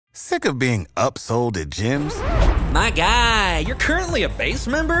Sick of being upsold at gyms? My guy, you're currently a base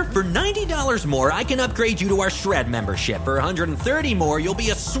member? For $90 more, I can upgrade you to our Shred membership. For $130 more, you'll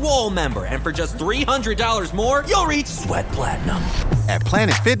be a Swole member. And for just $300 more, you'll reach Sweat Platinum. At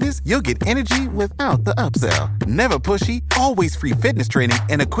Planet Fitness, you'll get energy without the upsell. Never pushy, always free fitness training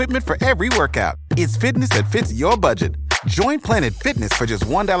and equipment for every workout. It's fitness that fits your budget. Join Planet Fitness for just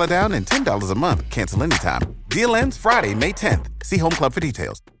 $1 down and $10 a month. Cancel anytime. Deal ends Friday, May 10th. See Home Club for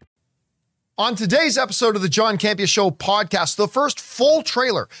details. On today's episode of the John Campea Show podcast, the first full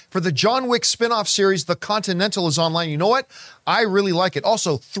trailer for the John Wick spin-off series, The Continental, is online. You know what? I really like it.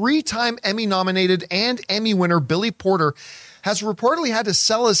 Also, 3-time Emmy-nominated and Emmy winner Billy Porter has reportedly had to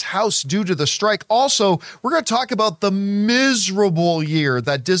sell his house due to the strike. Also, we're going to talk about the miserable year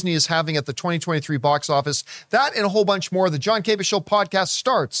that Disney is having at the 2023 box office. That and a whole bunch more. The John Campea Show podcast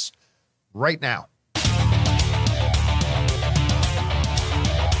starts right now.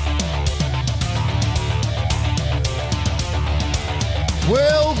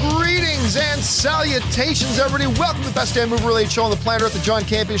 Well, greetings and salutations, everybody. Welcome to the best damn movie-related show on the planet Earth, the John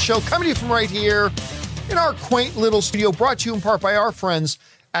Campea Show, coming to you from right here in our quaint little studio, brought to you in part by our friends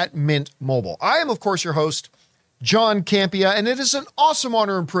at Mint Mobile. I am, of course, your host, John Campea, and it is an awesome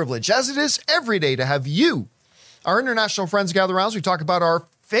honor and privilege, as it is every day, to have you, our international friends, gather around as we talk about our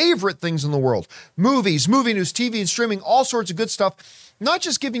favorite things in the world. Movies, movie news, TV, and streaming, all sorts of good stuff. Not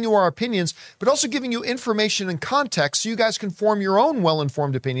just giving you our opinions, but also giving you information and context so you guys can form your own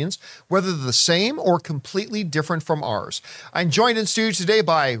well-informed opinions, whether they're the same or completely different from ours. I'm joined in studio today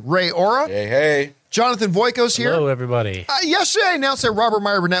by Ray Ora. Hey, hey. Jonathan Voico's here. Hello, everybody. Yesterday, I announced that Robert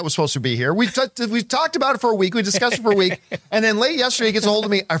Meyer Burnett was supposed to be here. We talked about it for a week. We discussed it for a week. And then late yesterday, he gets a hold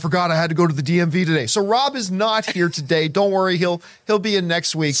of me. I forgot I had to go to the DMV today. So Rob is not here today. Don't worry. He'll be in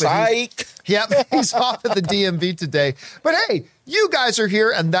next week. Psych. He's off at the DMV today. But hey, you guys are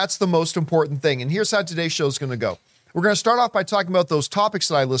here, and that's the most important thing. And here's how today's show is going to go. We're going to start off by talking about those topics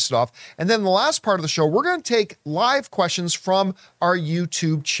that I listed off. And then the last part of the show, we're going to take live questions from our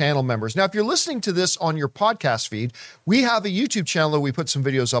YouTube channel members. Now, if you're listening to this on your podcast feed, we have a YouTube channel that we put some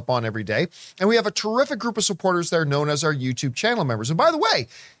videos up on every day. And we have a terrific group of supporters there known as our YouTube channel members. And by the way,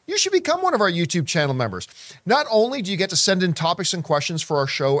 you should become one of our YouTube channel members. Not only do you get to send in topics and questions for our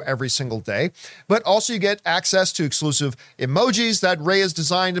show every single day, but also you get access to exclusive emojis that Ray has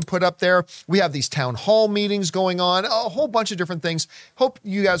designed and put up there. We have these town hall meetings going on, a whole bunch of different things. Hope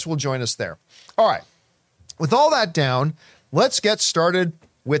you guys will join us there. All right. With all that down, let's get started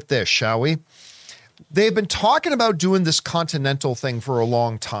with this, shall we? They've been talking about doing this Continental thing for a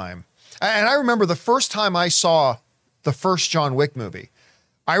long time. And I remember the first time I saw the first John Wick movie,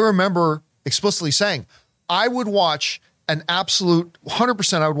 I remember explicitly saying, I would watch an absolute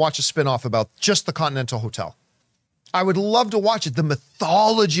 100%, I would watch a spinoff about just the Continental Hotel. I would love to watch it. The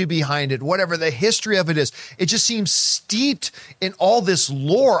mythology behind it, whatever the history of it is, it just seems steeped in all this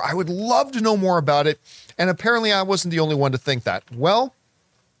lore. I would love to know more about it. And apparently I wasn't the only one to think that. Well,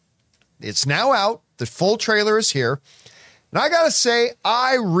 it's now out. The full trailer is here. And I got to say,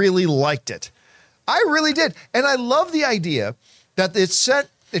 I really liked it. I really did. And I love the idea that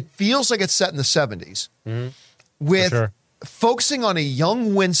it feels like it's set in the 70s with focusing on a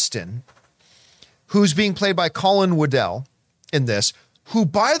young Winston who's being played by Colin Waddell in this, who,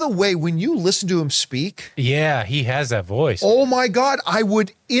 by the way, when you listen to him speak. Yeah, he has that voice. Oh my God, I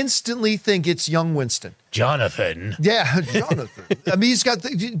would instantly think it's young Winston. Jonathan. Yeah, Jonathan. I mean, he's got,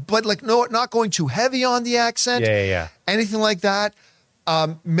 but like, no, not going too heavy on the accent. Yeah. Anything like that.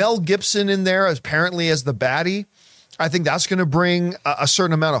 Mel Gibson in there apparently as the baddie. I think that's going to bring a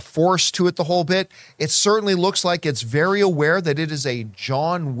certain amount of force to it the whole bit. It certainly looks like it's very aware that it is a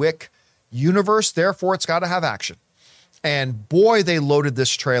John Wick universe. Therefore, it's got to have action. And boy, they loaded this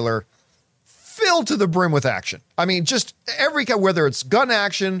trailer filled to the brim with action. I mean, just every kind, whether it's gun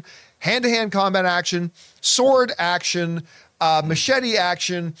action, hand-to-hand combat action, sword action, machete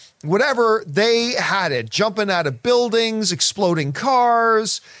action, whatever, they had it. Jumping out of buildings, exploding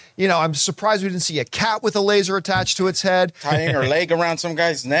cars. You know, I'm surprised we didn't see a cat with a laser attached to its head. Tying her leg around some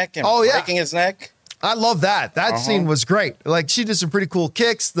guy's neck and breaking his neck. I love that. That scene was great. Like, she did some pretty cool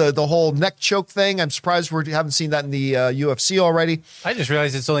kicks. The whole neck choke thing. I'm surprised we haven't seen that in the UFC already. I just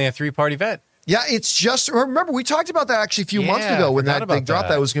realized it's only a 3-part event. Yeah, it's just, remember, we talked about that actually a few months ago when that big drop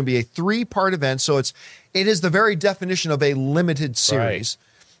that was going to be a 3-part event. So it is the very definition of a limited series.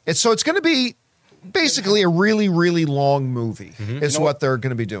 Right. So it's going to be basically a really, really long movie is what they're going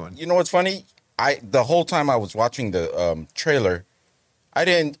to be doing. You know what's funny? The whole time I was watching the trailer, I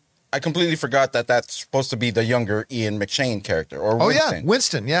didn't I completely forgot that that's supposed to be the younger Ian McShane character, or Winston. Yeah,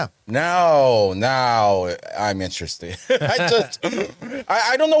 Winston, yeah. Now I'm interested.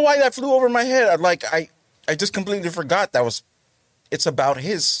 I don't know why that flew over my head. I just completely forgot it's about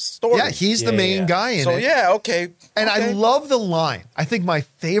his story. Yeah, he's the main guy in it. So yeah, okay. And I love the line. I think my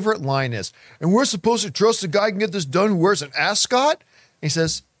favorite line is, and we're supposed to trust the guy can get this done who wears an ascot? He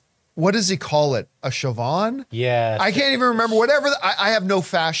says, what does he call it? A Chauvin? Yeah. I can't even remember. Whatever. I have no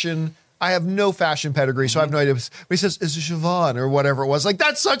fashion. I have no fashion pedigree, so I have no idea. But he says, it's a Chauvin or whatever it was. Like,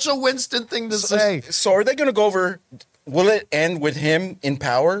 that's such a Winston thing to say. So are they going to go over, will it end with him in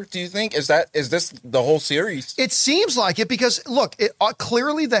power, do you think? Is this the whole series? It seems like it because, look,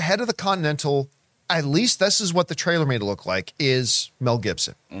 clearly the head of the Continental, at least this is what the trailer made it look like, is Mel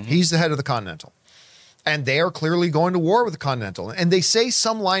Gibson. Mm-hmm. He's the head of the Continental. And they are clearly going to war with the Continental. And they say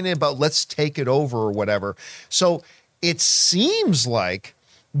some line about let's take it over or whatever. So it seems like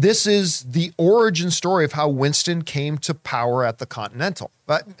this is the origin story of how Winston came to power at the Continental.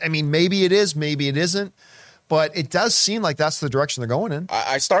 But, I mean, maybe it is, maybe it isn't. But it does seem like that's the direction they're going in.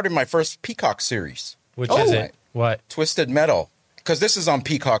 I started my first Peacock series. Which is it? What? Twisted Metal. Because this is on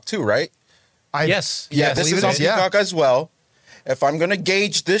Peacock too, right? Yes. Yeah, this is on Peacock as well. If I'm going to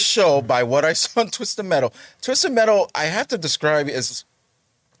gauge this show by what I saw on Twisted Metal, I have to describe as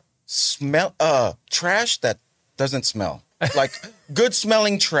trash that doesn't smell. Like good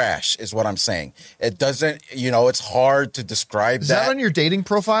smelling trash is what I'm saying. It doesn't, it's hard to describe that. Is that on your dating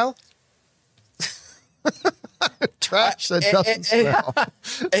profile? Trash that doesn't smell.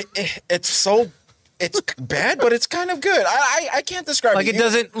 It's bad, but it's kind of good. I can't describe it. Like it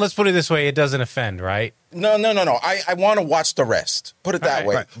doesn't, let's put it this way, it doesn't offend, right? No. I want to watch the rest. Put it that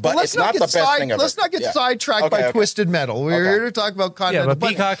way. Right. But it's not the best thing ever. Let's not get sidetracked by Twisted Metal. We're here to talk about Continental. Yeah, but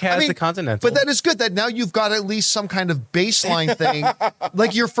Peacock has the Continental. But that is good that now you've got at least some kind of baseline thing,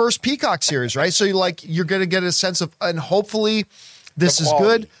 like your first Peacock series, right? So you're going to get a sense of, and hopefully this is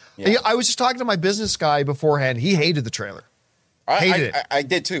good. Yeah. I was just talking to my business guy beforehand. He hated the trailer. I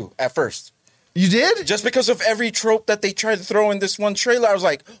did too at first. You did? Just because of every trope that they tried to throw in this one trailer, I was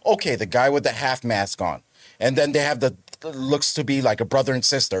like, okay, the guy with the half mask on. And then they have looks to be like a brother and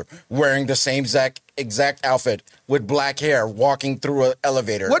sister wearing the same exact outfit with black hair walking through an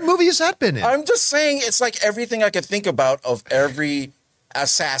elevator. What movie has that been in? I'm just saying it's like everything I could think about of every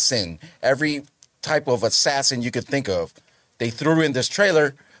assassin, every type of assassin you could think of. They threw in this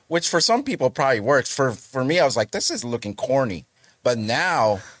trailer, which for some people probably works. For me, I was like, this is looking corny. But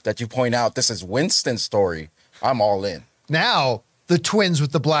now that you point out this is Winston's story, I'm all in. Now the twins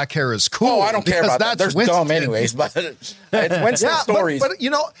with the black hair is cool. Oh, I don't care about that. They're dumb anyways, but it's Winston's stories. But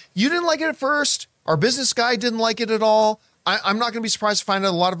you didn't like it at first. Our business guy didn't like it at all. I'm not going to be surprised to find out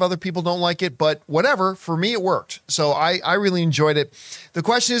a lot of other people don't like it, but whatever. For me, it worked. So I really enjoyed it. The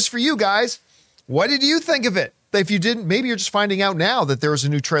question is for you guys, what did you think of it? If you didn't, maybe you're just finding out now that there was a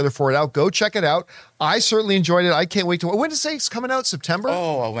new trailer for it out. Go check it out. I certainly enjoyed it. I can't wait to. When did it say it's coming out? September?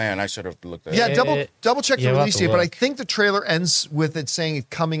 Oh man, I should have looked at it. Yeah, double check the release date. But I think the trailer ends with it saying it's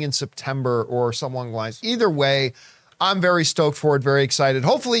coming in September or something along the lines. Either way, I'm very stoked for it. Very excited.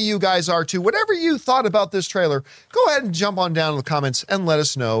 Hopefully you guys are too. Whatever you thought about this trailer, go ahead and jump on down in the comments and let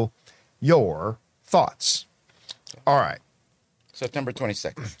us know your thoughts. All right. September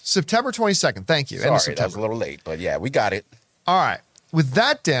 22nd. September 22nd. Thank you. Sorry, that was a little late, but yeah, we got it. All right. With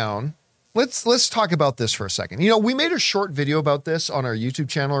that down, let's talk about this for a second. We made a short video about this on our YouTube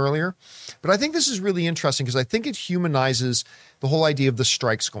channel earlier, but I think this is really interesting because I think it humanizes the whole idea of the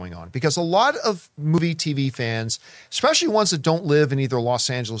strikes going on. Because a lot of movie, TV fans, especially ones that don't live in either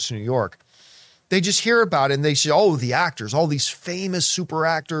Los Angeles or New York, they just hear about it and they say, oh, the actors, all these famous super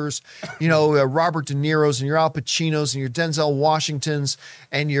actors, Robert De Niro's and your Al Pacino's and your Denzel Washingtons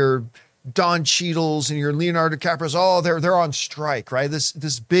and your Don Cheadle's and your Leonardo DiCaprio's, oh, they're on strike, right? This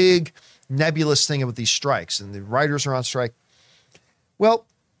big nebulous thing about these strikes and the writers are on strike. Well,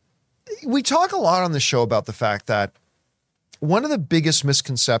 we talk a lot on the show about the fact that one of the biggest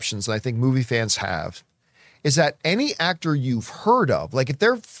misconceptions that I think movie fans have is that any actor you've heard of, like if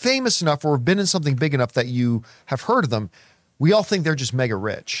they're famous enough or have been in something big enough that you have heard of them, we all think they're just mega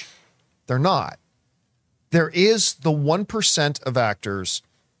rich. They're not. There is the 1% of actors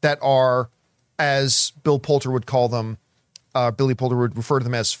that are, as Bill Poulter would call them, Billy Poulter would refer to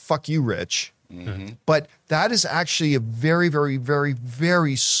them as fuck you rich. Mm-hmm. But that is actually a very, very, very,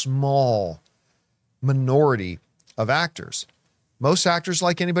 very small minority of actors. Most actors,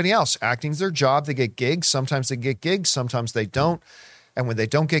 like anybody else, acting's their job. They get gigs. Sometimes they get gigs. Sometimes they don't. And when they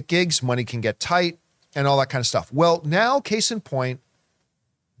don't get gigs, money can get tight and all that kind of stuff. Well, now, case in point,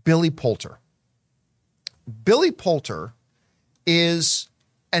 Billy Poulter. Billy Poulter is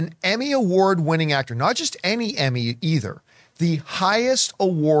an Emmy Award-winning actor, not just any Emmy either, the highest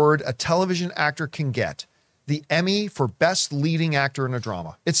award a television actor can get, the Emmy for Best Leading Actor in a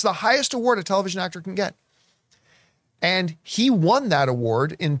Drama. It's the highest award a television actor can get. And he won that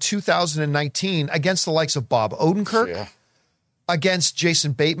award in 2019 against the likes of Bob Odenkirk, against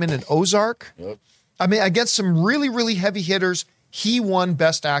Jason Bateman in Ozark. I mean, against some really, really heavy hitters. He won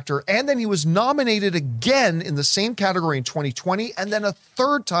Best Actor, and then he was nominated again in the same category in 2020, and then a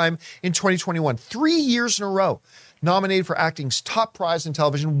third time in 2021. 3 years in a row, nominated for acting's top prize in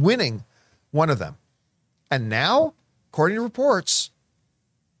television, winning one of them. And now, according to reports,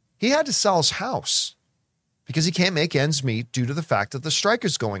 he had to sell his house because he can't make ends meet due to the fact that the strike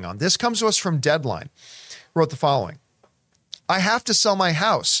is going on. This comes to us from Deadline. Wrote the following. I have to sell my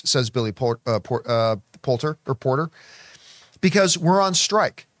house, says Billy Porter, because we're on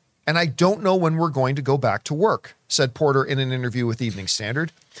strike, and I don't know when we're going to go back to work, said Porter in an interview with Evening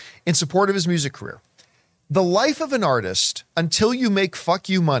Standard in support of his music career. The life of an artist, until you make fuck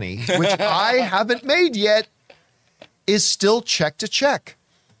you money, which I haven't made yet, is still check to check.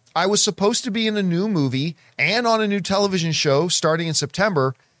 I was supposed to be in a new movie and on a new television show starting in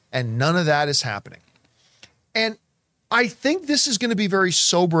September, and none of that is happening. And I think this is going to be very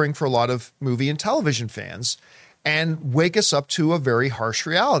sobering for a lot of movie and television fans and wake us up to a very harsh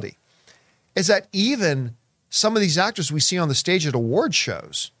reality, is that even some of these actors we see on the stage at award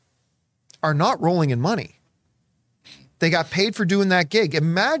shows are not rolling in money. They got paid for doing that gig.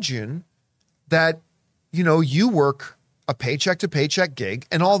 Imagine that, you work a paycheck to paycheck gig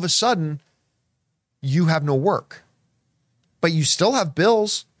and all of a sudden you have no work, but you still have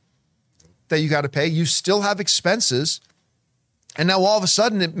bills that you got to pay. You still have expenses. And now all of a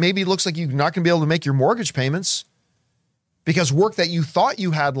sudden it maybe looks like you're not going to be able to make your mortgage payments because work that you thought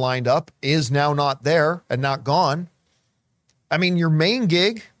you had lined up is now not there and not gone. I mean, your main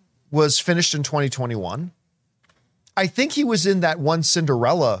gig was finished in 2021. I think he was in that one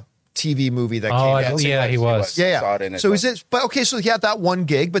Cinderella TV movie that came out. Yeah, he was. Yeah. So he's it, but okay, so he had that one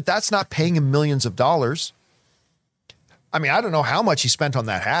gig, but that's not paying him millions of dollars. I mean, I don't know how much he spent on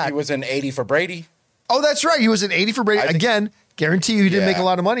that hat. He was in 80 for Brady. Oh, that's right. He was in 80 for Brady. Again, guarantee you he didn't make a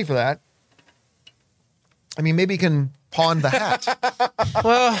lot of money for that. I mean, maybe he can pawn the hat.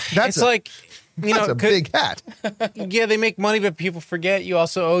 Well, that's a big hat. Yeah, they make money, but people forget you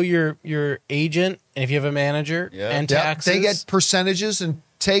also owe your agent, and if you have a manager, and taxes. They get percentages and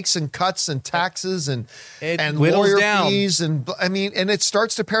takes and cuts and taxes and whittles lawyer down. fees and it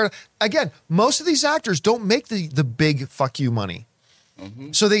starts to pair. Again, most of these actors don't make the big fuck you money.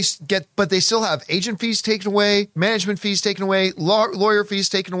 Mm-hmm. So but they still have agent fees taken away, management fees taken away, lawyer fees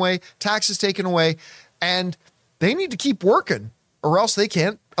taken away, taxes taken away, and they need to keep working or else they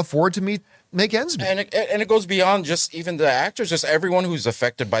can't afford to make ends meet. And it goes beyond just even the actors, just everyone who's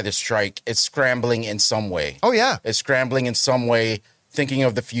affected by the strike is scrambling in some way. Oh yeah. It's scrambling in some way, thinking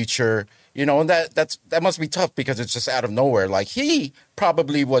of the future, and that must be tough because it's just out of nowhere. Like he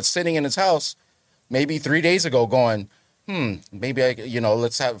probably was sitting in his house maybe 3 days ago going, maybe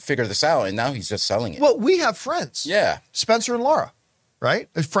let's figure this out. And now he's just selling it. Well, we have friends. Yeah. Spencer and Laura, right?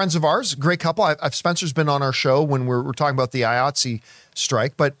 Friends of ours, great couple. Spencer's been on our show when we're talking about the IATSE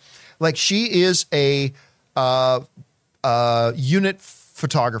strike, but like she is a unit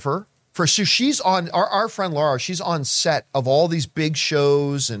photographer. So she's on, our friend Laura, she's on set of all these big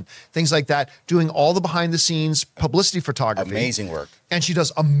shows and things like that, doing all the behind the scenes publicity photography. Amazing work. And she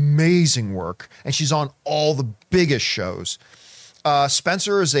does amazing work. And she's on all the biggest shows.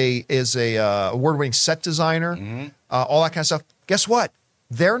 Spencer is a award-winning set designer, all that kind of stuff. Guess what?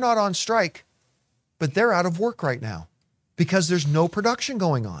 They're not on strike, but they're out of work right now because there's no production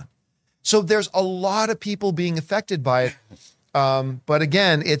going on. So there's a lot of people being affected by it. But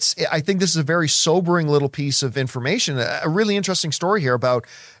again, I think this is a very sobering little piece of information, a really interesting story here about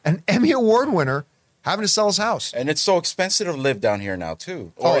an Emmy Award winner having to sell his house. And it's so expensive to live down here now,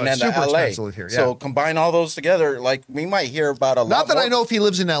 too. It's super expensive to live here, yeah. So combine all those together, like we might hear about a lot Not that more, I know if he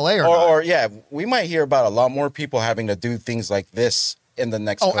lives in LA or not. Or, yeah, we might hear about a lot more people having to do things like this in the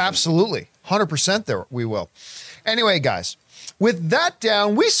next Oh, absolutely. 100% there we will. Anyway, guys. With that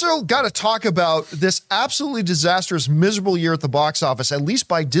down, we still got to talk about this absolutely disastrous, miserable year at the box office, at least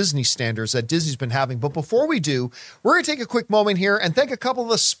by Disney standards that Disney's been having. But before we do, we're going to take a quick moment here and thank a couple of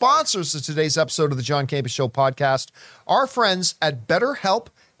the sponsors of today's episode of the John Campus Show podcast, our friends at BetterHelp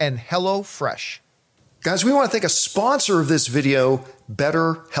and HelloFresh. Guys, we want to thank a sponsor of this video,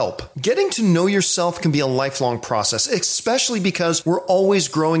 BetterHelp. Getting to know yourself can be a lifelong process, especially because we're always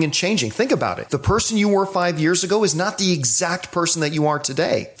growing and changing. Think about it. The person you were 5 years ago is not the exact person that you are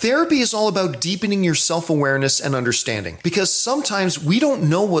today. Therapy is all about deepening your self-awareness and understanding, because sometimes we don't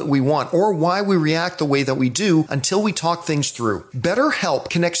know what we want or why we react the way that we do until we talk things through. BetterHelp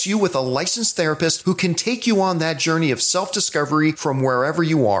connects you with a licensed therapist who can take you on that journey of self-discovery from wherever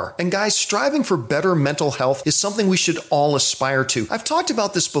you are. And guys, striving for better mental health is something we should all aspire to. I've talked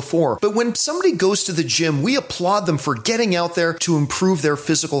about this before, but when somebody goes to the gym, we applaud them for getting out there to improve their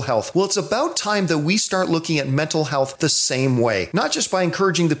physical health. Well, it's about time that we start looking at mental health the same way, not just by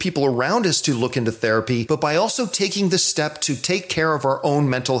encouraging the people around us to look into therapy, but by also taking the step to take care of our own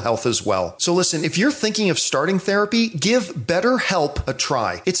mental health as well. So listen, if you're thinking of starting therapy, give BetterHelp a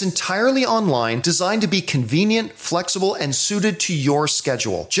try. It's entirely online, designed to be convenient, flexible, and suited to your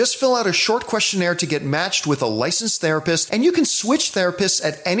schedule. Just fill out a short questionnaire to get matched with a licensed therapist, and you can switch therapists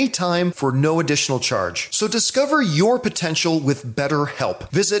at any time for no additional charge. So discover your potential with BetterHelp.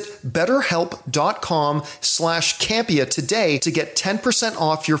 Visit betterhelp.com/Campia today to get 10%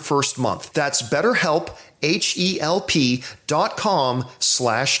 off your first month. That's BetterHelp,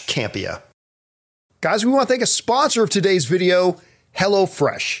 HELP.com/Campia. Guys, we want to thank a sponsor of today's video,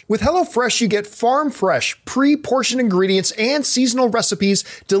 HelloFresh. With HelloFresh, you get farm fresh, pre-portioned ingredients and seasonal recipes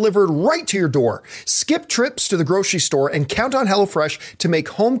delivered right to your door. Skip trips to the grocery store and count on HelloFresh to make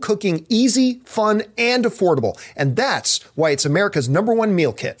home cooking easy, fun, and affordable. And that's why it's America's #1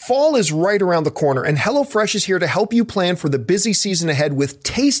 meal kit. Fall is right around the corner, and HelloFresh is here to help you plan for the busy season ahead with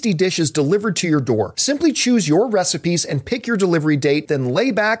tasty dishes delivered to your door. Simply choose your recipes and pick your delivery date, then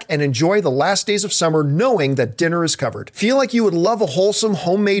lay back and enjoy the last days of summer knowing that dinner is covered. Feel like you would love a wholesome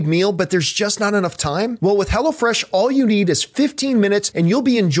homemade meal, but there's just not enough time? Well, with HelloFresh, all you need is 15 minutes and you'll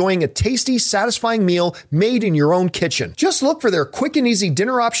be enjoying a tasty, satisfying meal made in your own kitchen. Just look for their quick and easy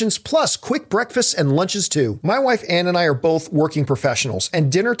dinner options, plus quick breakfasts and lunches too. My wife Ann and I are both working professionals,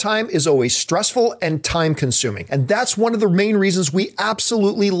 and dinner time is always stressful and time consuming. And that's one of the main reasons we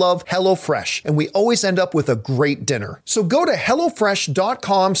absolutely love HelloFresh, and we always end up with a great dinner. So go to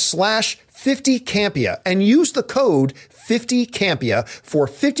HelloFresh.com/50Campia and use the code 50Campia for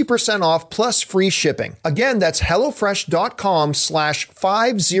 50% off plus free shipping. Again, that's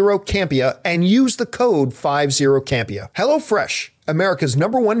HelloFresh.com/50Campia and use the code 50Campia. HelloFresh, America's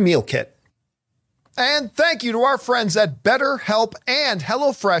 #1 meal kit. And thank you to our friends at BetterHelp and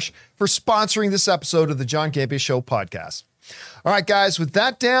HelloFresh for sponsoring this episode of the John Campia Show podcast. All right, guys, with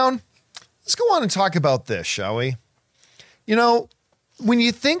that down, let's go on and talk about this, shall we? You know, when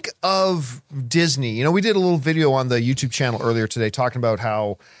you think of Disney, we did a little video on the YouTube channel earlier today talking about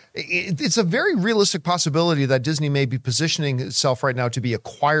how it's a very realistic possibility that Disney may be positioning itself right now to be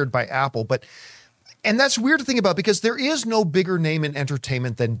acquired by Apple. And that's weird to think about because there is no bigger name in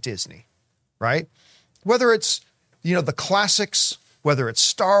entertainment than Disney, right? Whether it's, the classics, whether it's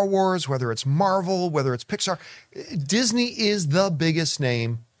Star Wars, whether it's Marvel, whether it's Pixar, Disney is the biggest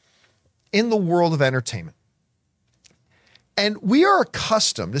name in the world of entertainment. And we are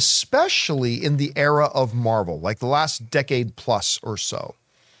accustomed, especially in the era of Marvel, like the last decade plus or so,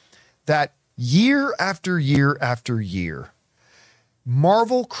 that year after year after year,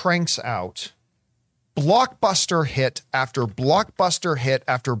 Marvel cranks out blockbuster hit after blockbuster hit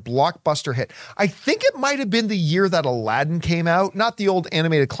after blockbuster hit. I think it might have been the year that Aladdin came out, not the old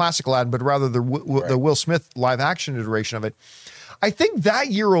animated classic Aladdin, but rather the Will Smith live action iteration of it. I think that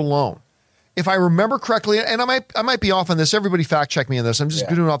year alone, if I remember correctly, and I might be off on this, everybody fact check me on this. I'm just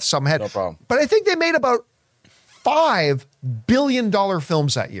doing it off the top of my head. No problem. But I think they made about $5 billion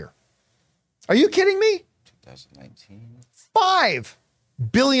films that year. Are you kidding me? 2019. $5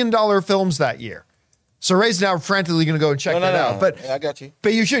 billion films that year. So Ray's now frantically going to go and check that out. But I got you.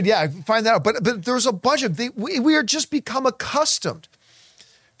 But you should, find that out. But there's a bunch of we are just become accustomed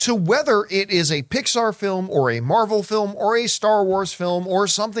to whether it is a Pixar film or a Marvel film or a Star Wars film or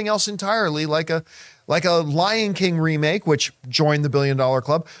something else entirely, like a Lion King remake, which joined the $1 billion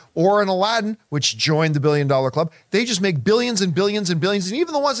club, or an Aladdin, which joined the $1 billion club. They just make billions and billions and billions. And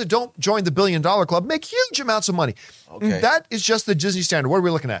even the ones that don't join the $1 billion club make huge amounts of money. Okay. And that is just the Disney standard. What are we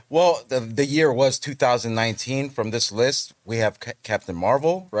looking at? Well, the year was 2019. From this list, we have Captain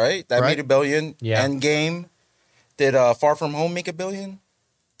Marvel, right? That made $1 billion. Yeah. Endgame. Did Far From Home make $1 billion?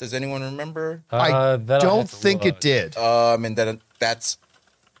 Does anyone remember? I don't think it did. And then that's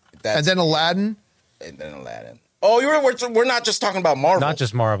and then Aladdin. And then Aladdin. Oh, we're not just talking about Marvel. Not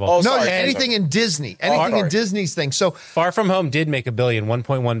just Marvel. Oh, no, sorry, anything in Disney. Anything in Disney's thing. So Far From Home did make $1 billion, 1.1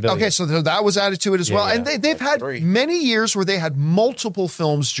 billion. Okay, so that was added to it as well. Yeah. And they've had many years where they had multiple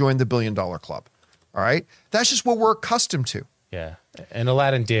films join the $1 billion club. All right? That's just what we're accustomed to. Yeah. And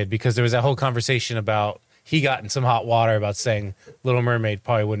Aladdin did, because there was that whole conversation about he got in some hot water about saying Little Mermaid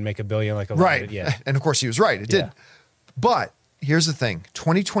probably wouldn't make $1 billion like Aladdin. Right. Yeah. And of course he was right. It did. But here's the thing.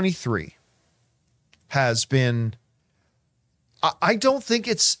 2023 has been, I don't think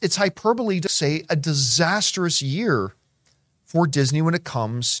it's hyperbole to say, a disastrous year for Disney when it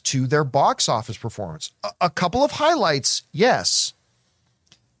comes to their box office performance. A couple of highlights, yes,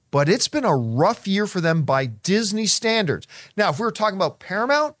 but it's been a rough year for them by Disney standards. Now, if we were talking about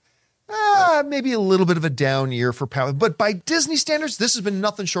Paramount, maybe a little bit of a down year for Paramount, but by Disney standards, this has been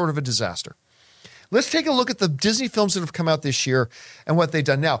nothing short of a disaster. Let's take a look at the Disney films that have come out this year and what they've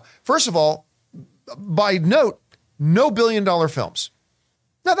done. Now, first of all, by note, no billion-dollar films.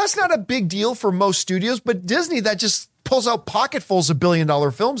 Now, that's not a big deal for most studios, but Disney, that just pulls out pocketfuls of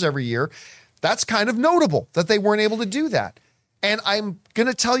billion-dollar films every year. That's kind of notable that they weren't able to do that. And I'm going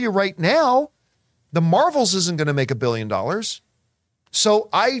to tell you right now, the Marvels isn't going to make $1 billion.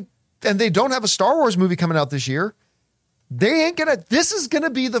 And they don't have a Star Wars movie coming out this year. This is going to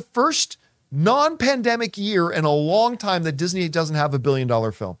be the first non-pandemic year in a long time that Disney doesn't have $1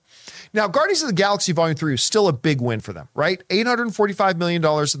 billion film. Now, Guardians of the Galaxy Volume 3 is still a big win for them, right? $845 million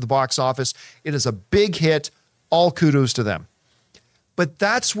at the box office. It is a big hit. All kudos to them. But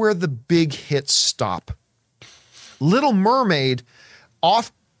that's where the big hits stop. Little Mermaid,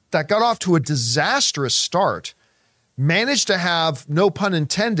 that got off to a disastrous start, managed to have, no pun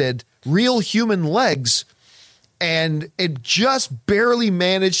intended, real human legs, and it just barely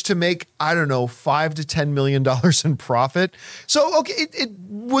managed to make, $5 to $10 million in profit. So, okay, it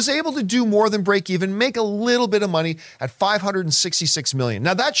was able to do more than break even, make a little bit of money at $566 million.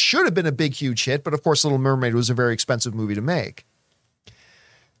 Now, that should have been a big, huge hit, but of course, Little Mermaid was a very expensive movie to make.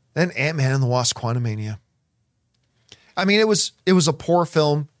 Then Ant-Man and the Wasp: Quantumania. I mean, it was a poor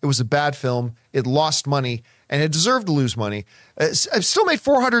film. It was a bad film. It lost money, and it deserved to lose money. It still made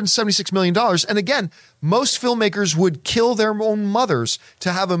 $476 million. And again, most filmmakers would kill their own mothers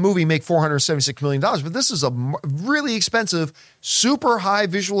to have a movie make $476 million. But this is a really expensive, super high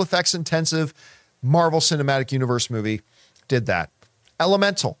visual effects intensive Marvel Cinematic Universe movie. Did that.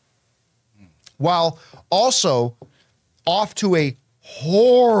 Elemental. While also off to a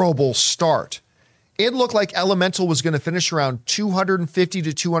horrible start. It looked like Elemental was going to finish around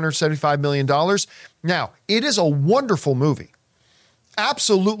 $250 to $275 million. Now, it is a wonderful movie.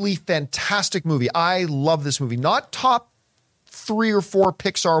 Absolutely fantastic movie. I love this movie. Not top 3 or 4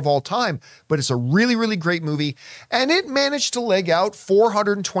 Pixar of all time, but it's a really, really great movie. And it managed to leg out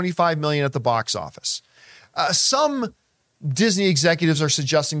 $425 million at the box office. Some Disney executives are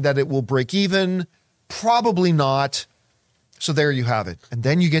suggesting that it will break even. Probably not. So there you have it. And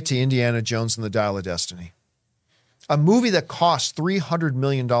then you get to Indiana Jones and the Dial of Destiny. A movie that cost $300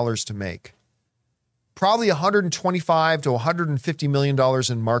 million to make. Probably $125 to $150 million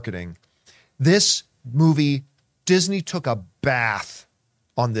in marketing. This movie, Disney took a bath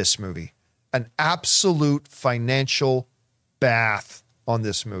on this movie. An absolute financial bath on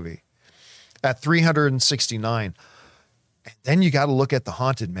this movie. At $369. And then you got to look at The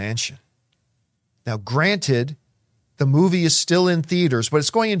Haunted Mansion. Now, granted, the movie is still in theaters, but it's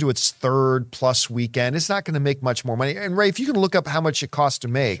going into its 3rd plus weekend. It's not going to make much more money. And Ray, if you can look up how much it cost to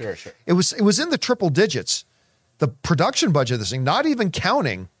make, Sure. it was in the triple digits. The production budget of this thing, not even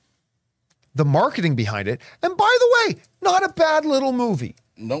counting the marketing behind it. And by the way, not a bad little movie.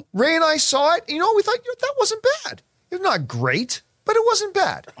 Nope. Ray and I saw it. We thought that wasn't bad. It's not great, but it wasn't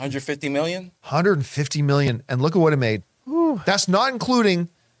bad. 150 million? 150 million. And look at what it made. Ooh. That's not including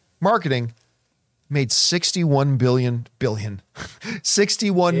marketing. Made $61 million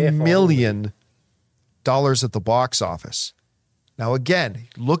at the box office. Now, again,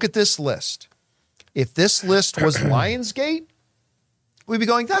 look at this list. If this list was Lionsgate, we'd be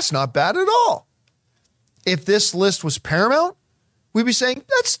going, that's not bad at all. If this list was Paramount, we'd be saying,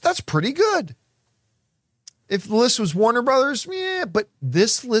 that's pretty good. If the list was Warner Brothers, yeah, but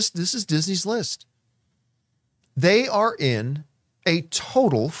this is Disney's list. They are in a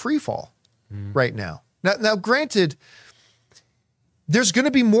total freefall right now. Now, granted, there's going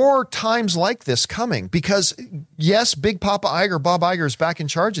to be more times like this coming because, yes, Big Papa Iger, Bob Iger, is back in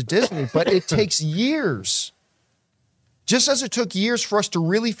charge of Disney, but it takes years. Just as it took years for us to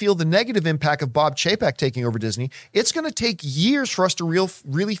really feel the negative impact of Bob Chapek taking over Disney, it's going to take years for us to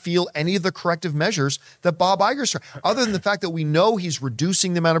really feel any of the corrective measures that Bob Iger's, other than the fact that we know he's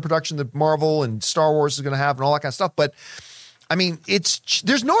reducing the amount of production that Marvel and Star Wars is going to have and all that kind of stuff. But I mean,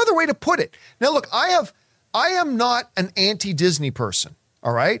 there's no other way to put it. Now, look, I am not an anti-Disney person,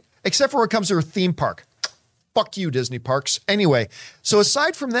 all right? Except for when it comes to a theme park. Fuck you, Disney parks. Anyway, so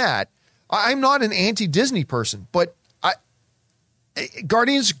aside from that, I'm not an anti-Disney person, but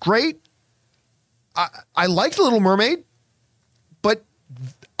Guardians, great. I liked Little Mermaid, but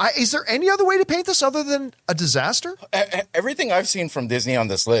is there any other way to paint this other than a disaster? Everything I've seen from Disney on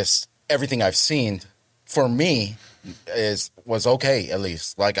this list, everything I've seen, for me, was okay, at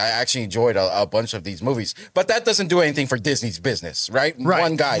least. Like, I actually enjoyed a bunch of these movies. But that doesn't do anything for Disney's business, right?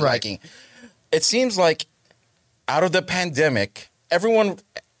 One guy liking. It seems like out of the pandemic, everyone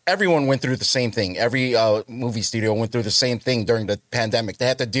went through the same thing. Every movie studio went through the same thing during the pandemic. They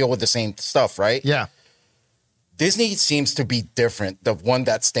had to deal with the same stuff, right? Yeah. Disney seems to be different, the one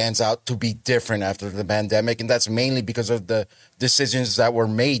that stands out to be different after the pandemic, and that's mainly because of the decisions that were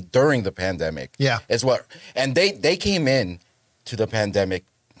made during the pandemic. Yeah. And they came in to the pandemic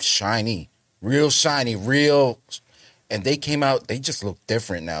shiny, and they came out, they just look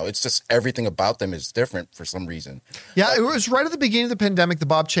different now. It's just everything about them is different for some reason. Yeah, it was right at the beginning of the pandemic that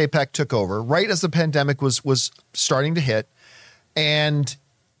Bob Chapek took over, right as the pandemic was starting to hit, and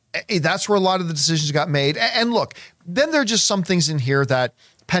that's where a lot of the decisions got made. And look, then there are just some things in here that,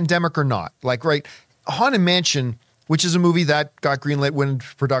 pandemic or not, like, right, Haunted Mansion, which is a movie that got greenlit, went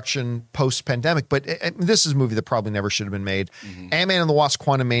into production post-pandemic, but this is a movie that probably never should have been made. Ant-Man and the Wasp: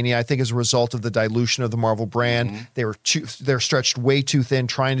 Quantumania, I think, as a result of the dilution of the Marvel brand, they're stretched way too thin,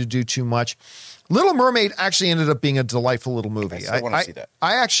 trying to do too much. Little Mermaid actually ended up being a delightful little movie. I want to see that.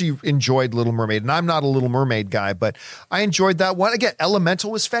 I actually enjoyed Little Mermaid, and I'm not a Little Mermaid guy, but I enjoyed that one. Again,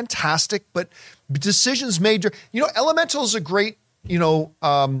 Elemental was fantastic, but decisions made. Elemental is a great,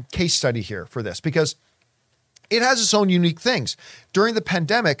 case study here for this because it has its own unique things. During the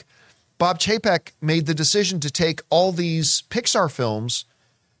pandemic, Bob Chapek made the decision to take all these Pixar films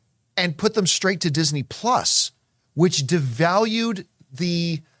and put them straight to Disney Plus, which devalued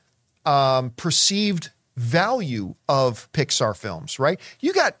the perceived value of Pixar films, right?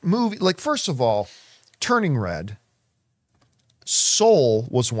 You got like, first of all, Turning Red, Soul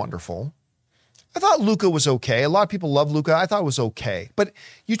was wonderful. I thought Luca was okay. A lot of people love Luca. I thought it was okay. But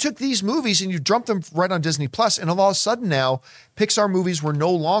you took these movies and you dumped them right on Disney Plus, and all of a sudden now, Pixar movies were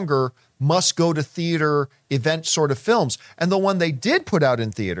no longer must-go-to-theater event sort of films. And the one they did put out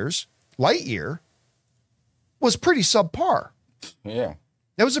in theaters, Lightyear, was pretty subpar. Yeah.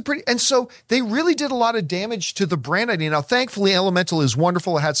 That was and so they really did a lot of damage to the brand idea. Now, thankfully, Elemental is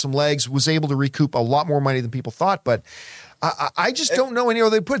wonderful. It had some legs, was able to recoup a lot more money than people thought, but I just don't know any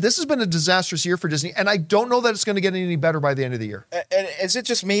other way to put it. This has been a disastrous year for Disney, and I don't know that it's going to get any better by the end of the year. And is it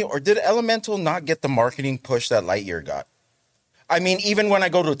just me, or did Elemental not get the marketing push that Lightyear got? I mean, even when I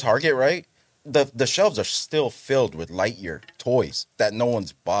go to Target, right, the shelves are still filled with Lightyear toys that no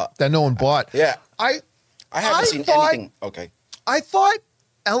one's bought. That no one bought. Yeah. I haven't seen anything. Okay. I thought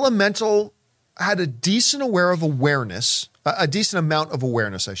Elemental had a decent awareness, a decent amount of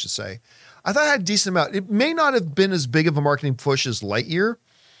awareness, I should say. I thought it had a decent amount. It may not have been as big of a marketing push as Lightyear.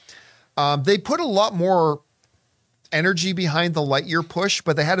 They put a lot more energy behind the Lightyear push,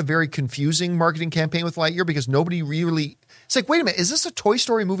 but they had a very confusing marketing campaign with Lightyear because nobody really, it's like, wait a minute, is this a Toy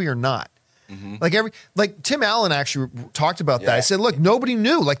Story movie or not? Like Tim Allen actually talked about that. I said, look, nobody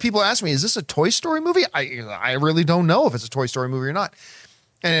knew. Like, people asked me, is this a Toy Story movie? I really don't know if it's a Toy Story movie or not.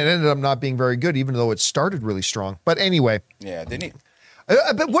 And it ended up not being very good, even though it started really strong. But anyway. Yeah, they need.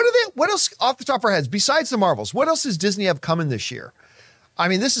 But what else off the top of our heads, besides the Marvels, what else does Disney have coming this year? I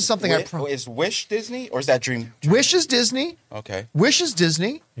mean, this is something is Wish Disney or is that Dream? Wish is Disney. Okay. Wish is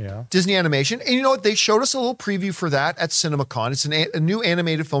Disney. Yeah. Disney Animation. And you know what? They showed us a little preview for that at CinemaCon. It's a new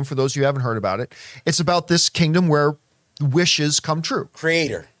animated film for those of you who haven't heard about it. It's about this kingdom where wishes come true.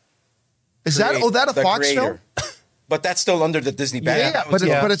 Creator. Is that a Fox film? But that's still under the Disney banner.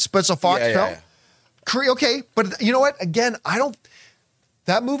 Yeah, but it's a Fox film. Yeah. Okay, but you know what? Again,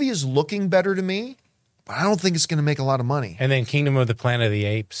 that movie is looking better to me, but I don't think it's going to make a lot of money. And then Kingdom of the Planet of the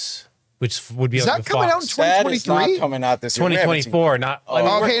Apes, which would be is that coming out in 2023? That is not coming out this year. 2024, not.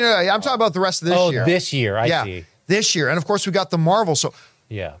 Okay, no, I'm talking about the rest of this year. Oh, this year, I see. This year, and of course we got the Marvel. So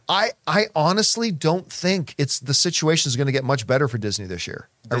yeah, I honestly don't think the situation is going to get much better for Disney this year.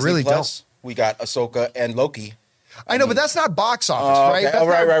 Disney I really Plus, don't. We got Ahsoka and Loki. I know, but that's not box office, right?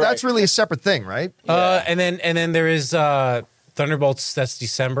 Okay. That's that's really a separate thing, right? Yeah. And then there is Thunderbolts. That's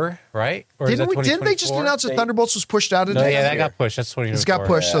December, right? Or didn't they just announce that Thunderbolts was pushed out? That got pushed. That's 2024. It's got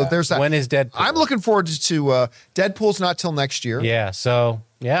pushed. So there's that. When is Deadpool? I'm looking forward to Deadpool's not till next year. Yeah. So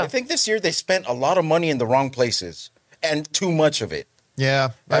yeah, I think this year they spent a lot of money in the wrong places and too much of it. Yeah,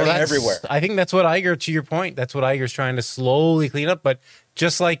 everywhere. I think that's what Iger. To your point, that's what Iger's trying to slowly clean up, but.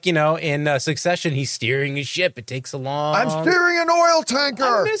 Just like, in Succession, he's steering his ship. It takes a long. I'm steering an oil tanker.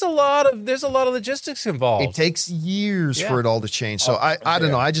 I mean, there's a lot of logistics involved. It takes years for it all to change. So I don't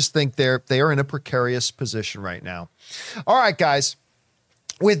know. I just think they are in a precarious position right now. All right, guys.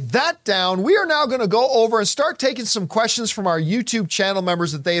 with that down, we are now going to go over and start taking some questions from our YouTube channel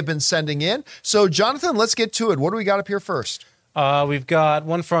members that they have been sending in. So, Jonathan, let's get to it. What do we got up here first? We've got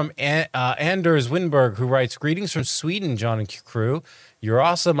one from Anders Winberg, who writes, "Greetings from Sweden, John and crew. You're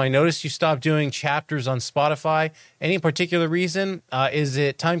awesome. I noticed you stopped doing chapters on Spotify. Any particular reason? Is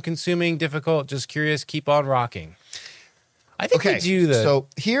it time-consuming, difficult? Just curious. Keep on rocking." I think we do the... So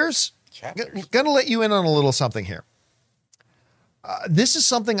here's... Going to let you in on a little something here. This is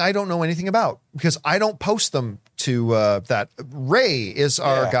something I don't know anything about because I don't post them to that. Ray is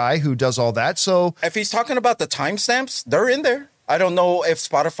our guy who does all that. So if he's talking about the timestamps, they're in there. I don't know if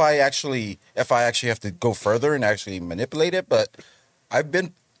Spotify if I actually have to go further and actually manipulate it, but I've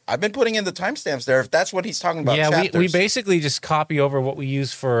been putting in the timestamps there. If that's what he's talking about. Yeah, we basically just copy over what we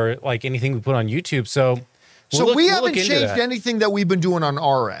use for like anything we put on YouTube. So we haven't changed anything that we've been doing on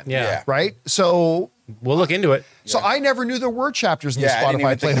our end. Yeah. Right. So we'll look into it. So I never knew there were chapters in the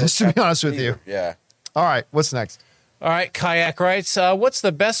Spotify playlist, to be honest with you. Yeah. All right. What's next? All right. Kayak writes, what's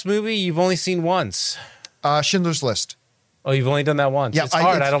the best movie you've only seen once? Schindler's List. Oh, you've only done that once. Yeah, it's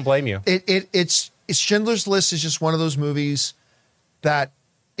hard. I don't blame you. It's Schindler's List is just one of those movies that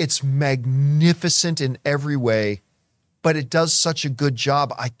it's magnificent in every way, but it does such a good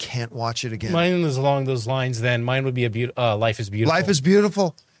job. I can't watch it again. Mine is along those lines. Then mine would be Life is Beautiful. Life is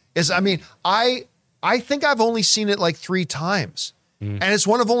Beautiful. I think I've only seen it like 3 times, and it's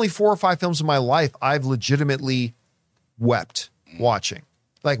one of only 4 or 5 films in my life I've legitimately wept watching,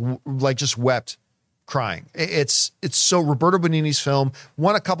 like just wept, crying. It's so Roberto Benigni's film,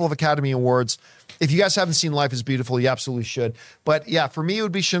 won a couple of Academy Awards. If you guys haven't seen Life is Beautiful, you absolutely should. But yeah, for me, it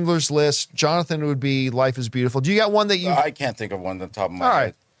would be Schindler's List. Jonathan, it would be Life is Beautiful. Do you got one that you? I can't think of one on the top of my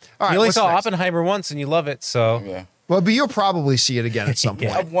head. All right. You only saw Oppenheimer once and you love it, so. Yeah. Well, but you'll probably see it again at some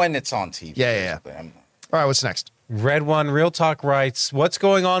point. When it's on TV. Yeah. All right, what's next? Red One Real Talk writes, what's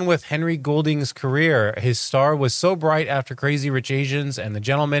going on with Henry Golding's career? His star was so bright after Crazy Rich Asians and The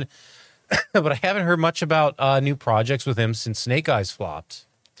Gentleman, but I haven't heard much about new projects with him since Snake Eyes flopped.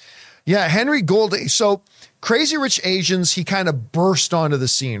 Yeah, Henry Golding. So Crazy Rich Asians, he kind of burst onto the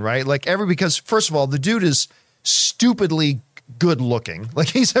scene, right? Because first of all, the dude is stupidly good looking. Like,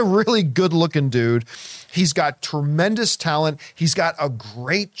 he's a really good looking dude. He's got tremendous talent. He's got a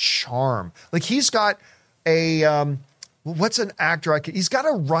great charm. Like, he's got a what's an actor he's got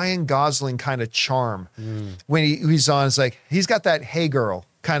a Ryan Gosling kind of charm when he's on. It's like he's got that hey girl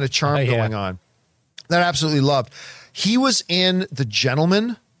kind of charm going on that I absolutely loved. He was in The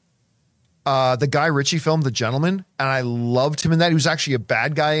Gentleman, the Guy Ritchie film The Gentleman, and I loved him in that. He was actually a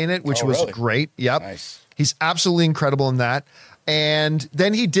bad guy in it, which was great. Yep. Nice. He's absolutely incredible in that. And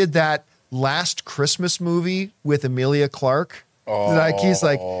then he did that Last Christmas movie with Emilia Clarke.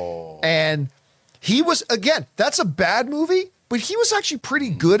 And he was, again, that's a bad movie, but he was actually pretty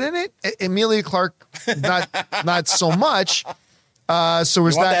good in it. Emilia Clarke, not so much. So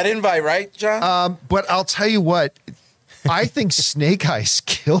was that invite, right, John? But I'll tell you what, I think Snake Eyes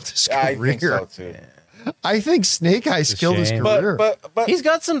killed his career. I think so too. I think Snake Eyes killed his career. But he's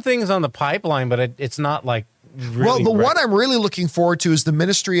got some things on the pipeline, but it's not like really one I'm really looking forward to is the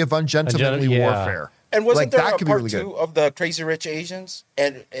Ministry of Ungentlemanly Warfare. And wasn't there a part 2 of the Crazy Rich Asians?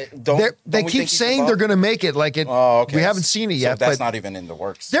 And they keep saying they're going to make it. We haven't seen it yet. So that's not even in the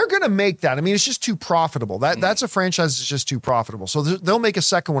works. They're going to make that. I mean, it's just too profitable. That's a franchise that's just too profitable. So they'll make a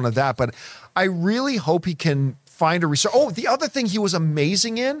second one of that. But I really hope he can find a research. Oh, the other thing he was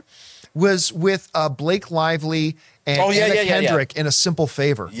amazing in was with Blake Lively and Anna Kendrick in A Simple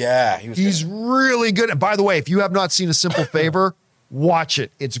Favor. Yeah, he's really good. And by the way, if you have not seen A Simple Favor, watch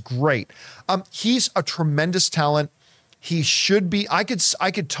it. It's great. He's a tremendous talent. He should be. I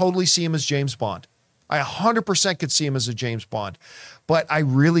could totally see him as James Bond. I 100% could see him as a James Bond. But I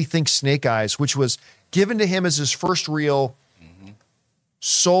really think Snake Eyes, which was given to him as his first real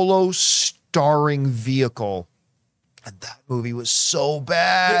solo starring vehicle, and that movie was so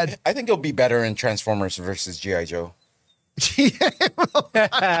bad. I think it'll be better in Transformers versus G.I. Joe.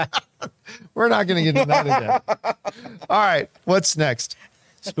 We're not going to get into that again. All right, what's next?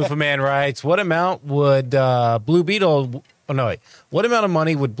 Spoofaman writes, what amount would Blue Beetle... Oh, no, wait. What amount of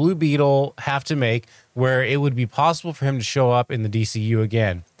money would Blue Beetle have to make where it would be possible for him to show up in the DCU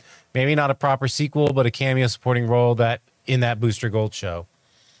again? Maybe not a proper sequel, but a cameo supporting role in that Booster Gold show.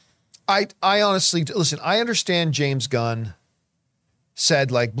 I honestly... Listen, I understand James Gunn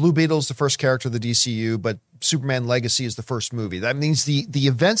said, Blue Beetle's the first character of the DCU, but Superman Legacy is the first movie. That means the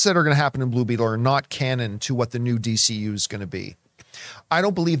events that are going to happen in Blue Beetle are not canon to what the new DCU is going to be. I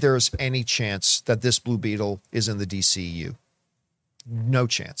don't believe there is any chance that this Blue Beetle is in the DCU. No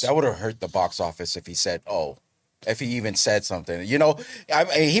chance. That would have hurt the box office if he said, if he even said something. You know,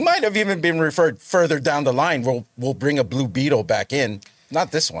 he might have even been referred further down the line. We'll bring a Blue Beetle back in.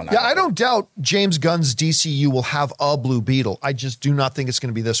 Not this one. Yeah, I don't doubt James Gunn's DCU will have a Blue Beetle. I just do not think it's going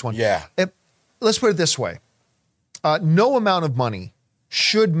to be this one. Yeah. Let's put it this way. No amount of money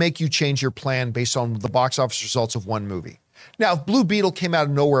should make you change your plan based on the box office results of one movie. Now, if Blue Beetle came out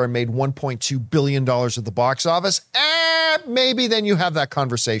of nowhere and made $1.2 billion at the box office, maybe then you have that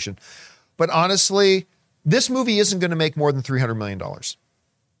conversation. But honestly, this movie isn't going to make more than $300 million.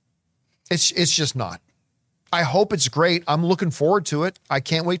 It's just not. I hope it's great. I'm looking forward to it. I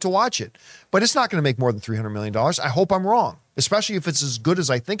can't wait to watch it. But it's not going to make more than $300 million. I hope I'm wrong, especially if it's as good as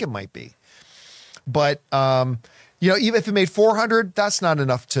I think it might be. But, even if it made 400, that's not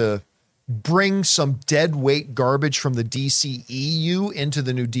enough to bring some dead weight garbage from the DCEU into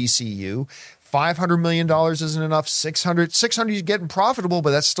the new DCU. $500 million isn't enough. 600, you're getting profitable,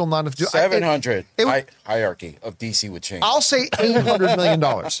 but that's still not enough. 700. Hierarchy of DC would change. I'll say $800 million.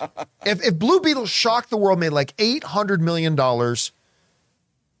 If Blue Beetle shocked the world, made like $800 million,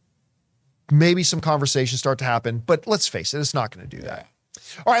 maybe some conversations start to happen. But let's face it, it's not going to do that.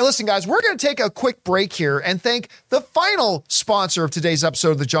 All right, listen, guys, we're going to take a quick break here and thank the final sponsor of today's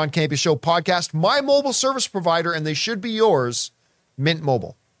episode of the John Campea Show podcast, my mobile service provider, and they should be yours, Mint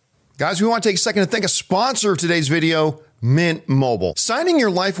Mobile. Guys, we want to take a second to thank a sponsor of today's video, Mint Mobile. Signing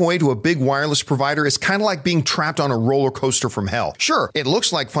your life away to a big wireless provider is kind of like being trapped on a roller coaster from hell. Sure, it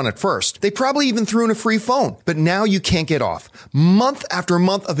looks like fun at first. They probably even threw in a free phone, but now you can't get off. Month after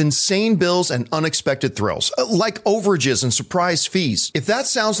month of insane bills and unexpected thrills, like overages and surprise fees. If that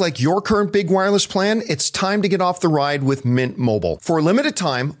sounds like your current big wireless plan, it's time to get off the ride with Mint Mobile. For a limited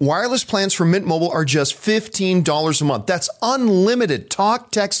time, wireless plans from Mint Mobile are just $15 a month. That's unlimited talk,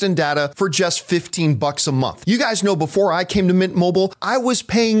 text, and data for just $15 a month. You guys know before I came to Mint Mobile, I was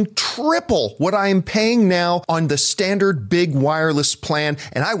paying triple what I am paying now on the standard big wireless plan,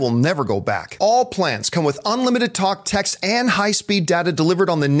 and I will never go back. All plans come with unlimited talk, text, and high-speed data delivered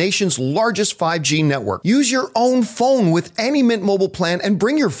on the nation's largest 5G network. Use your own phone with any Mint Mobile plan and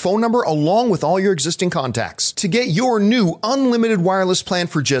bring your phone number along with all your existing contacts. To get your new unlimited wireless plan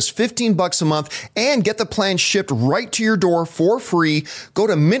for just $15 a month and get the plan shipped right to your door for free, go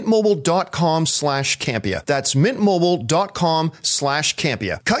to mintmobile.com/Campea. That's mintmobile.com/Campea.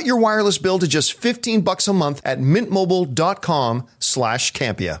 Cut your wireless bill to just $15 a month at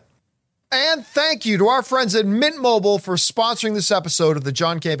mintmobile.com/Campea. And thank you to our friends at Mint Mobile for sponsoring this episode of the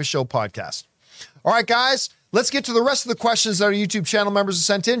John Campea Show podcast. All right, guys, let's get to the rest of the questions that our YouTube channel members have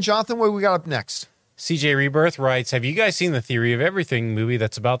sent in. Jonathan, what do we got up next? CJ Rebirth writes, have you guys seen the Theory of Everything movie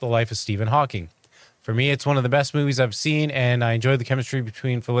that's about the life of Stephen Hawking? For me, it's one of the best movies I've seen, and I enjoyed the chemistry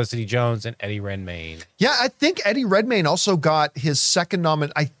between Felicity Jones and Eddie Redmayne. Yeah, I think Eddie Redmayne also got his second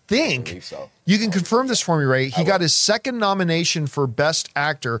nomination. I believe so. You can confirm this for me, Ray. He got his second nomination for Best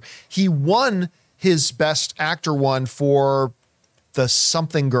Actor. He won his Best Actor one for The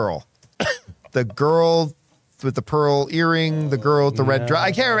Something Girl. The girl with the pearl earring, the girl with the red dress.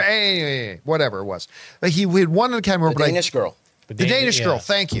 I can't remember. Anyway, whatever it was. But he had won an Academy Award. The Danish Girl. The Danish Girl,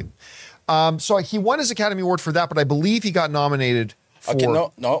 thank you. So he won his Academy Award for that, but I believe he got nominated for... Okay,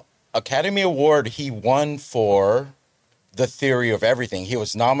 no. Academy Award he won for The Theory of Everything. He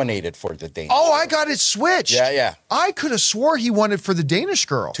was nominated for the Danish Girl. I got it switched. Yeah. I could have swore he won it for the Danish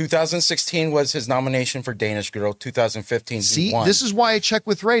Girl. 2016 was his nomination for Danish Girl. 2015 he won. This is why I check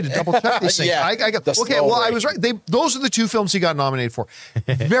with Ray to double check these things. Yeah, I was right. Those are the two films he got nominated for.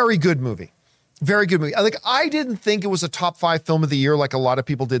 Very good movie. Very good movie. Like, I didn't think it was a top 5 film of the year like a lot of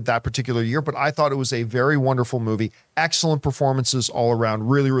people did that particular year, but I thought it was a very wonderful movie. Excellent performances all around.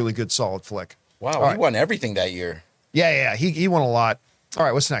 Really, really good, solid flick. Wow, he won everything that year. Yeah. He won a lot. All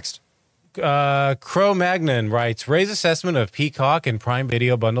right, what's next? Cro-Magnon writes, Ray's assessment of Peacock and Prime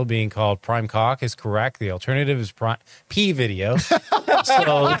Video bundle being called Prime Cock is correct. The alternative is P Video. So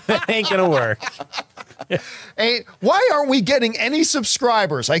that ain't going to work. Hey, why aren't we getting any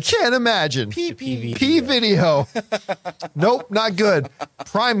subscribers? I can't imagine. P Video. Nope, not good.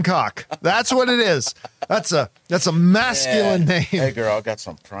 Prime Cock. That's what it is. That's a masculine name. Hey, girl, I got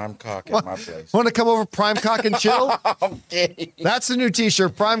some Prime Cock at my place. Want to come over, Prime Cock and Chill? I'm kidding. That's the new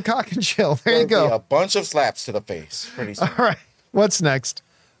T-shirt, Prime Cock and Chill. There you go. A bunch of slaps to the face. Pretty soon. All right, what's next?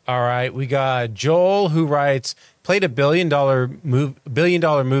 All right, we got Joel who writes, played a billion dollar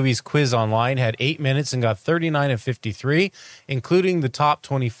movies quiz online, had 8 minutes and got 39 of 53, including the top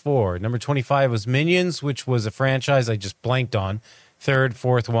 24. Number 25 was Minions, which was a franchise I just blanked on. Third,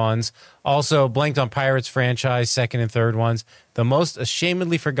 fourth ones. Also blanked on Pirates franchise, second and third ones. The most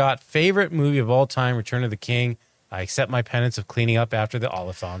ashamedly forgot favorite movie of all time, Return of the King. I accept my penance of cleaning up after the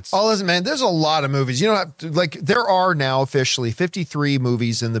Oliphants. Oh, listen, man, there's a lot of movies. You don't have to, like, there are now officially 53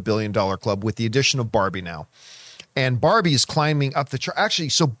 movies in the $1 billion club with the addition of Barbie now. And Barbie is climbing up the chart. Actually,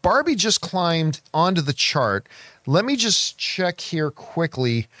 so Barbie just climbed onto the chart. Let me just check here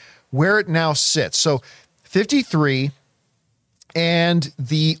quickly where it now sits. So 53, and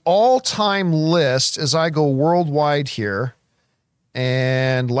the all-time list, as I go worldwide here,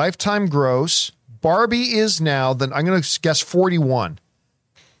 and lifetime gross, Barbie is now, I'm going to guess 41.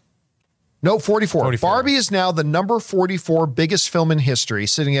 No, 44. Barbie is now the number 44 biggest film in history,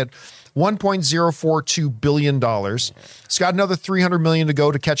 sitting at $1.042 billion. It's got another $300 million to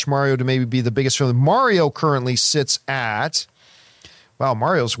go to catch Mario to maybe be the biggest film. Mario currently sits at, wow,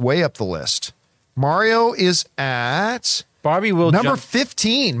 Mario's way up the list. Mario is at Barbie will number jump.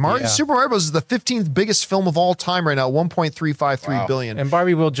 15. Super Mario Bros. Is the 15th biggest film of all time right now, $1.353 billion. And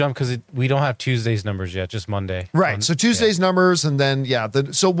Barbie will jump because we don't have Tuesday's numbers yet, just Monday. Right. So Tuesday's numbers, and then,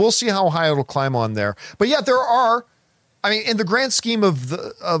 so we'll see how high it'll climb on there. But yeah, there are, I mean, in the grand scheme of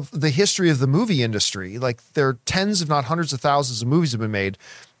the history of the movie industry, like there are tens, if not hundreds of thousands of movies have been made.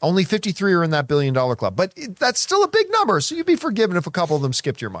 Only 53 are in that $1 billion club. But that's still a big number, so you'd be forgiven if a couple of them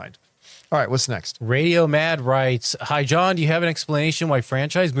skipped your mind. All right, what's next? Radio Mad writes, hi, John, do you have an explanation why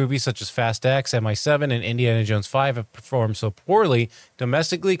franchise movies such as Fast X, MI7, and Indiana Jones 5 have performed so poorly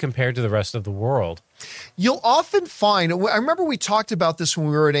domestically compared to the rest of the world? You'll often find, I remember we talked about this when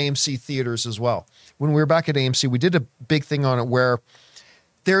we were at AMC theaters as well. When we were back at AMC, we did a big thing on it where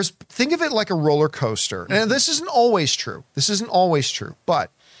think of it like a roller coaster. And this isn't always true.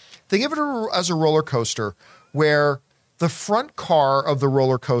 But think of it as a roller coaster where the front car of the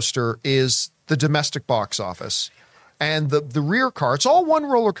roller coaster is the domestic box office. And the rear car, it's all one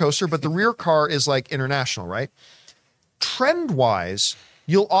roller coaster, but the rear car is like international, right? Trend-wise,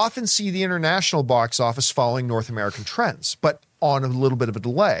 you'll often see the international box office following North American trends, but on a little bit of a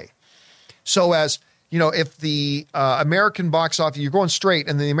delay. So as, if the American box office, you're going straight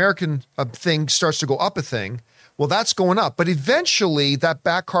and the American thing starts to go up a thing, well, that's going up. But eventually that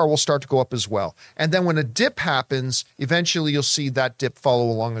back car will start to go up as well. And then when a dip happens, eventually you'll see that dip follow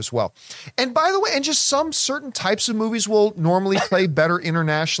along as well. And by the way, and just some certain types of movies will normally play better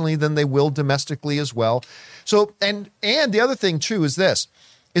internationally than they will domestically as well. So, and the other thing too is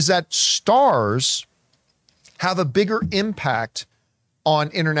that stars have a bigger impact on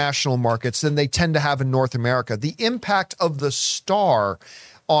international markets than they tend to have in North America. The impact of the star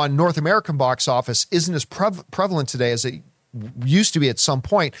on North American box office isn't as prevalent today as it used to be at some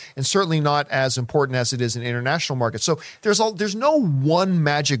point, and certainly not as important as it is in international markets. So there's no one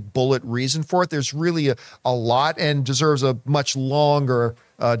magic bullet reason for it. There's really a lot, and deserves a much longer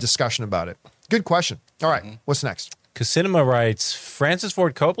discussion about it. Good question. All right, what's next? Casinema writes, Francis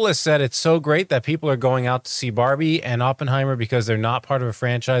Ford Coppola said it's so great that people are going out to see Barbie and Oppenheimer because they're not part of a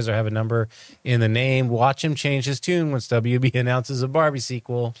franchise or have a number in the name. Watch him change his tune once WB announces a Barbie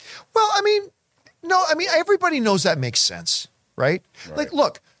sequel. Well, everybody knows that makes sense, right? Like,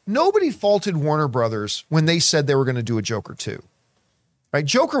 look, nobody faulted Warner Brothers when they said they were going to do a Joker 2. Right?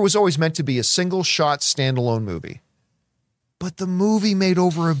 Joker was always meant to be a single-shot, standalone movie. But the movie made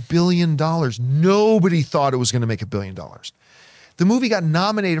over $1 billion. Nobody thought it was going to make $1 billion. The movie got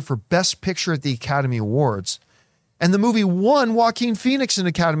nominated for Best Picture at the Academy Awards. And the movie won Joaquin Phoenix an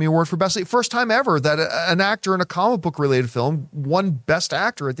Academy Award for Best. First time ever that an actor in a comic book related film won Best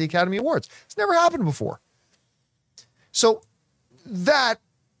Actor at the Academy Awards. It's never happened before. So that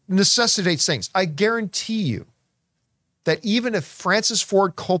necessitates things. I guarantee you that even if Francis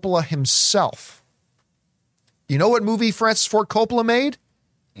Ford Coppola himself, you know what movie Francis Ford Coppola made?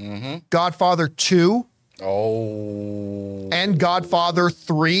 Godfather 2. Oh. And Godfather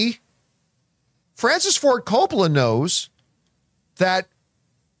 3. Francis Ford Coppola knows that,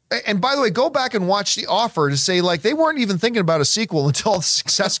 and by the way, go back and watch The Offer to say, like, they weren't even thinking about a sequel until the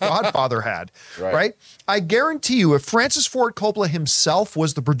success Godfather had, right? I guarantee you, if Francis Ford Coppola himself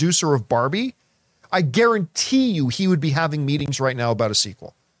was the producer of Barbie, I guarantee you he would be having meetings right now about a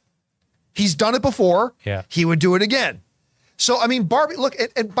sequel. He's done it before. Yeah. He would do it again. So, I mean, Barbie, look,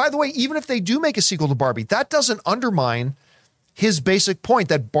 and by the way, even if they do make a sequel to Barbie, that doesn't undermine his basic point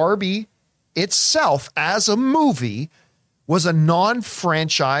that Barbie itself as a movie was a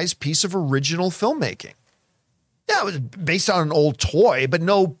non-franchise piece of original filmmaking. Yeah, it was based on an old toy, but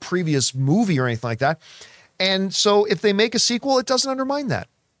no previous movie or anything like that. And so if they make a sequel, it doesn't undermine that.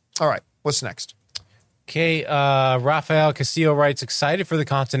 All right, what's next? Okay, Rafael Castillo writes, excited for the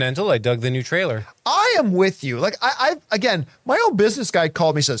Continental. I dug the new trailer. I am with you. Like, I again, my old business guy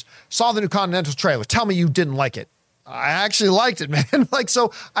called me, says, saw the new Continental trailer. Tell me you didn't like it. I actually liked it, man. Like,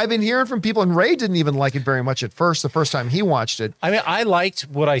 so I've been hearing from people, and Ray didn't even like it very much at first, the first time he watched it. I mean, I liked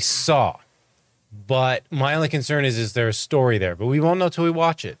what I saw, but my only concern is there a story there? But we won't know till we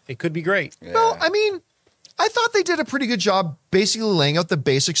watch it. It could be great. Yeah. No, I mean, I thought they did a pretty good job basically laying out the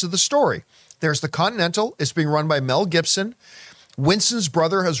basics of the story. There's the Continental. It's being run by Mel Gibson. Winston's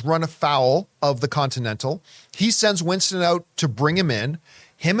brother has run afoul of the Continental. He sends Winston out to bring him in.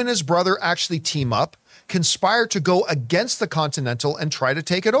 Him and his brother actually team up, conspire to go against the Continental and try to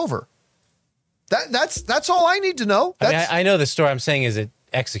take it over. That's all I need to know. I know the story. I'm saying is it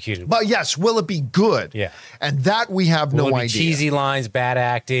executed? But yes, will it be good? Yeah. And that we have Will no it be idea. cheesy lines, bad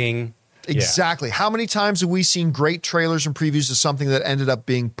acting. Exactly. How many times have we seen great trailers and previews of something that ended up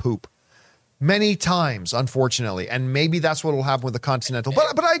being poop? Many times, unfortunately. And maybe that's what will happen with the Continental.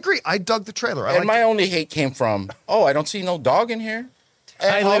 But I agree. I dug the trailer. And my only hate came from, I don't see no dog in here.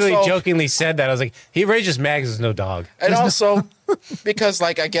 And I literally also, jokingly said that. I was like, Ray just mags there's no dog. And also, because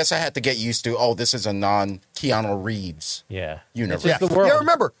I guess I had to get used to, this is a non-Keanu Reeves universe. Yeah. the world. Yeah,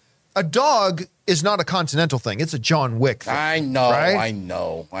 remember, a dog is not a Continental thing. It's a John Wick thing. I know, right? I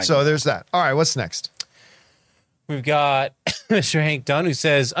know. So there's that. All right, what's next? We've got Mr. Hank Dunn, who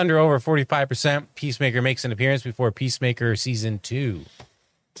says under over 45% Peacemaker makes an appearance before Peacemaker season 2.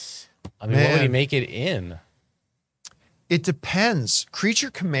 I mean, what would he make it in? It depends.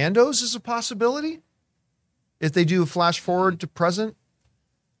 Creature Commandos is a possibility. If they do a flash forward to present.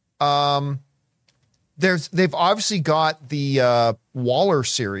 They've obviously got the Waller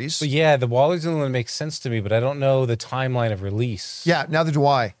series. But yeah, the Waller's the only one that makes sense to me, but I don't know the timeline of release. Yeah, neither do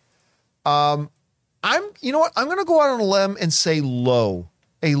I. You know what? I'm going to go out on a limb and say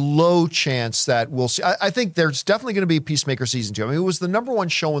a low chance that we'll see. I think there's definitely going to be a Peacemaker season 2. I mean, it was the number one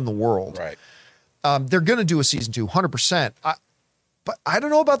show in the world. Right. They're going to do a season 2, 100%. But I don't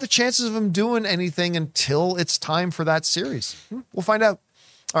know about the chances of them doing anything until it's time for that series. We'll find out.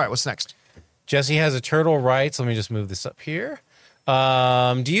 All right, what's next? Jesse has a turtle writes. Let me just move this up here.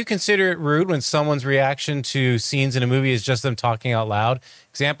 Do you consider it rude when someone's reaction to scenes in a movie is just them talking out loud?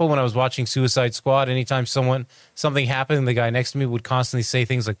 Example, when I was watching Suicide Squad, anytime something happened, the guy next to me would constantly say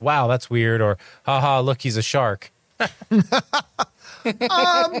things like, wow, that's weird, or haha, look, he's a shark.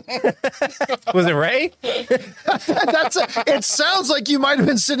 Was it Ray? It sounds like you might have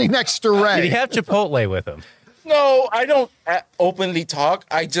been sitting next to Ray. Did he have Chipotle with him? No, I don't openly talk.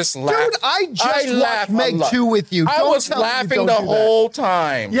 I just laugh. Dude, I just watched Meg 2 with you. I was laughing the whole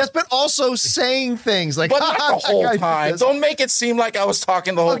time. Yes, but also saying things like, but not the whole time. Don't make it seem like I was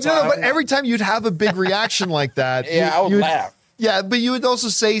talking the whole time. No, but every time you'd have a big reaction like that. I would laugh. Yeah, but you would also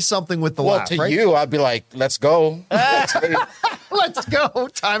say something with the laugh, to right? you, I'd be like, let's go. Let's go.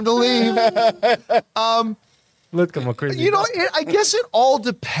 Time to leave. Look at my crazy. You know, I guess it all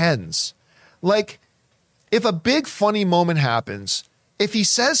depends. Like, if a big funny moment happens, if he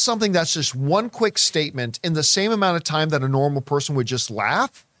says something that's just one quick statement in the same amount of time that a normal person would just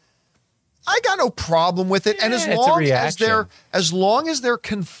laugh, I got no problem with it. And as long as they're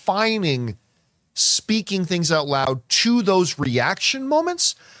confining speaking things out loud to those reaction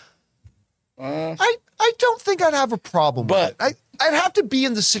moments, I don't think I'd have a problem with it. I'd have to be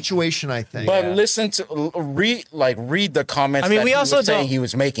in the situation, I think. But listen to read the comments. I mean, we also was saying he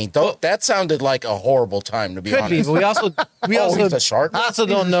was making. That sounded like a horrible time to be honest. Could be, but we also he's a shark. We also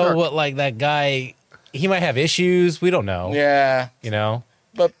don't know what that guy. He might have issues. We don't know. Yeah, you know.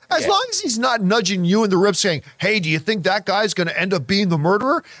 But as long as he's not nudging you in the ribs saying, hey, do you think that guy's going to end up being the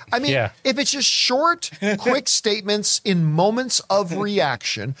murderer? I mean, if it's just short, quick statements in moments of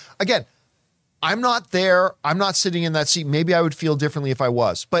reaction, again, I'm not there. I'm not sitting in that seat. Maybe I would feel differently if I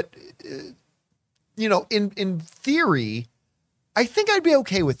was. But, in theory, I think I'd be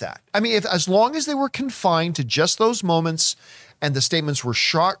okay with that. I mean, as long as they were confined to just those moments and the statements were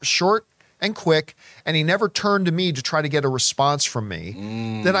short and quick, and he never turned to me to try to get a response from me,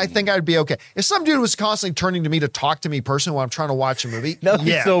 then I think I'd be okay. If some dude was constantly turning to me to talk to me personally while I'm trying to watch a movie, that'd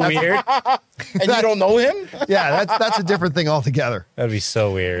be so weird. And you don't know him? Yeah, that's a different thing altogether. That'd be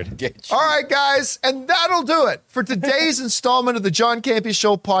so weird. All right, guys, and that'll do it for today's installment of the John Campea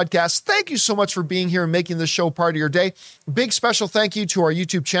Show podcast. Thank you so much for being here and making this show part of your day. Big special thank you to our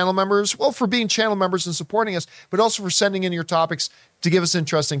YouTube channel members, for being channel members and supporting us, but also for sending in your topics to give us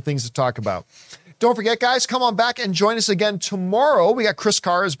interesting things to talk about. Don't forget, guys, come on back and join us again tomorrow. We got Chris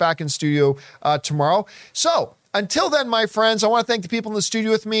Carr is back in studio tomorrow. So until then, my friends, I want to thank the people in the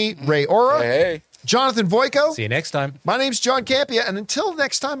studio with me, Ray Ora, hey. Jonathan Voico. See you next time. My name's John Campea, and until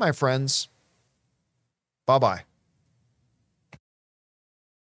next time, my friends, bye-bye.